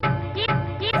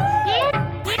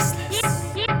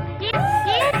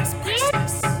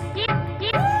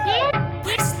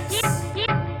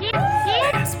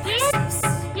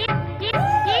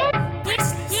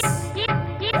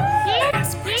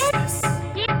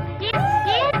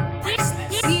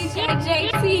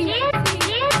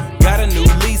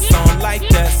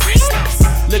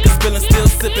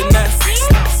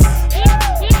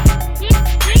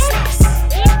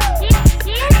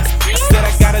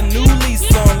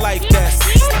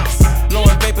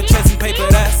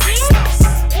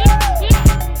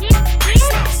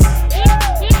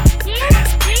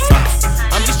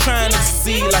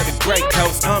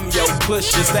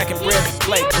just stacking bread for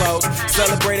plate clothes.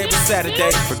 Celebrate every Saturday,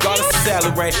 regardless of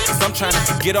salary. Cause I'm trying to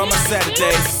forget all my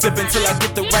Saturdays. Sipping till I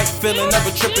get the right feeling.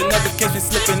 Never tripping, never catch me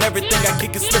slipping. Everything I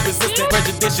kick is slip resistant.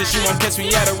 Prejudicious, you won't catch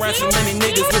me out around so many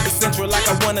niggas. With the central like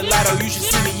I won a lotto. You should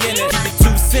see me in it. Keep it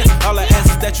 2 cents. All I ask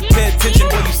is that you pay attention,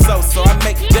 boy, you so. So I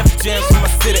make Def Jams for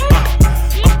my city.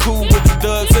 I'm cool with the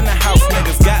thugs in the house,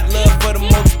 niggas. Got love for the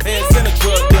multi-pairs and the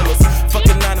drug dealers. Fuck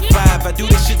a 9 to 5, I do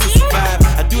this shit to survive.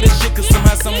 I do this shit cause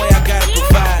somehow, someway I gotta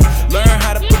provide. Learn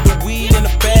how to put the weed in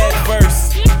the bag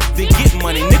first, then get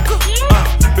money, nigga.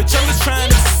 Bitch, I'm just trying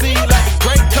to succeed like the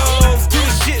great codes. Do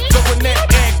the shit, go in that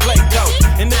and play go.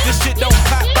 And if this shit don't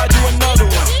pop, I do another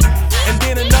one. And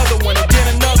then another one, and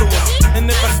then another one.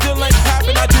 And if I still ain't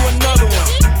popping, I do another one.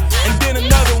 And then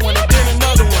another one, and then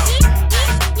another one.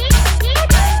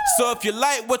 So if you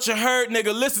like what you heard,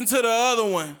 nigga, listen to the other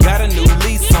one. Got a new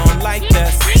lease on like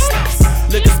that.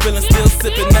 Liquor spilling, still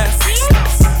sipping that.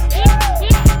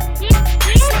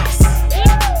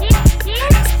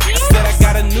 I said I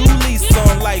got a new lease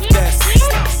on like that.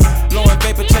 Blowing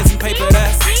vapor, chasing paper,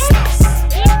 that's.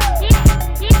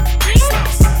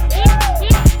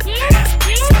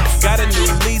 Got a new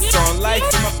lease on life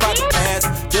in my father past.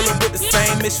 Dealing with the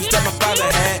same issues that my father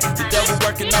had. The devil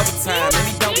working overtime and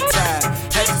he don't get tired.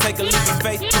 Had to take a leap of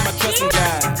faith to my trust in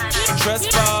God.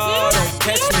 Trust fall, don't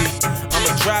catch me. I'm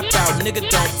a dropout, nigga,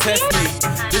 don't test me.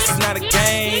 This is not a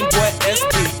game, boy,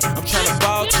 SP. I'm tryna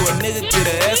ball to a nigga, get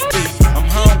a SP. I'm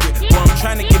hungry, boy, I'm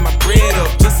tryna get my bread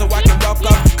up. Just so I can walk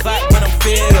off the clock when I'm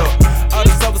fed up. All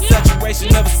this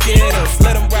oversaturation never scared us.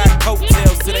 Let them ride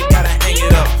coattails till they gotta hang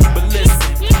it up. But listen,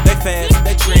 they fast,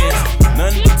 they trends.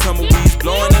 Nothing but tumbleweeds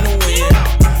blowing in the wind.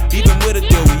 Even with a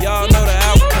deal, we all know the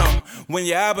outcome. When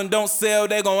your album don't sell,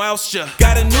 they gon' oust ya.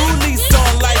 Got a new lease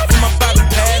on life in my father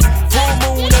past. Full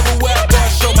moon everywhere I go, I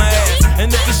show my ass.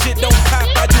 And if the shit don't pop,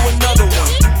 I do another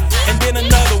one. And then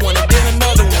another one, and then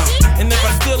another one. And if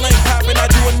I still ain't popping, I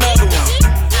do another one.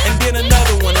 And then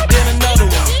another one, and then another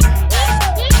one.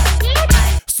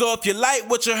 So if you like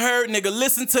what you heard, nigga,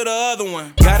 listen to the other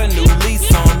one. Got a new lease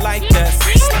on like that.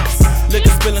 Liquor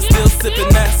spilling, still sipping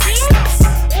that.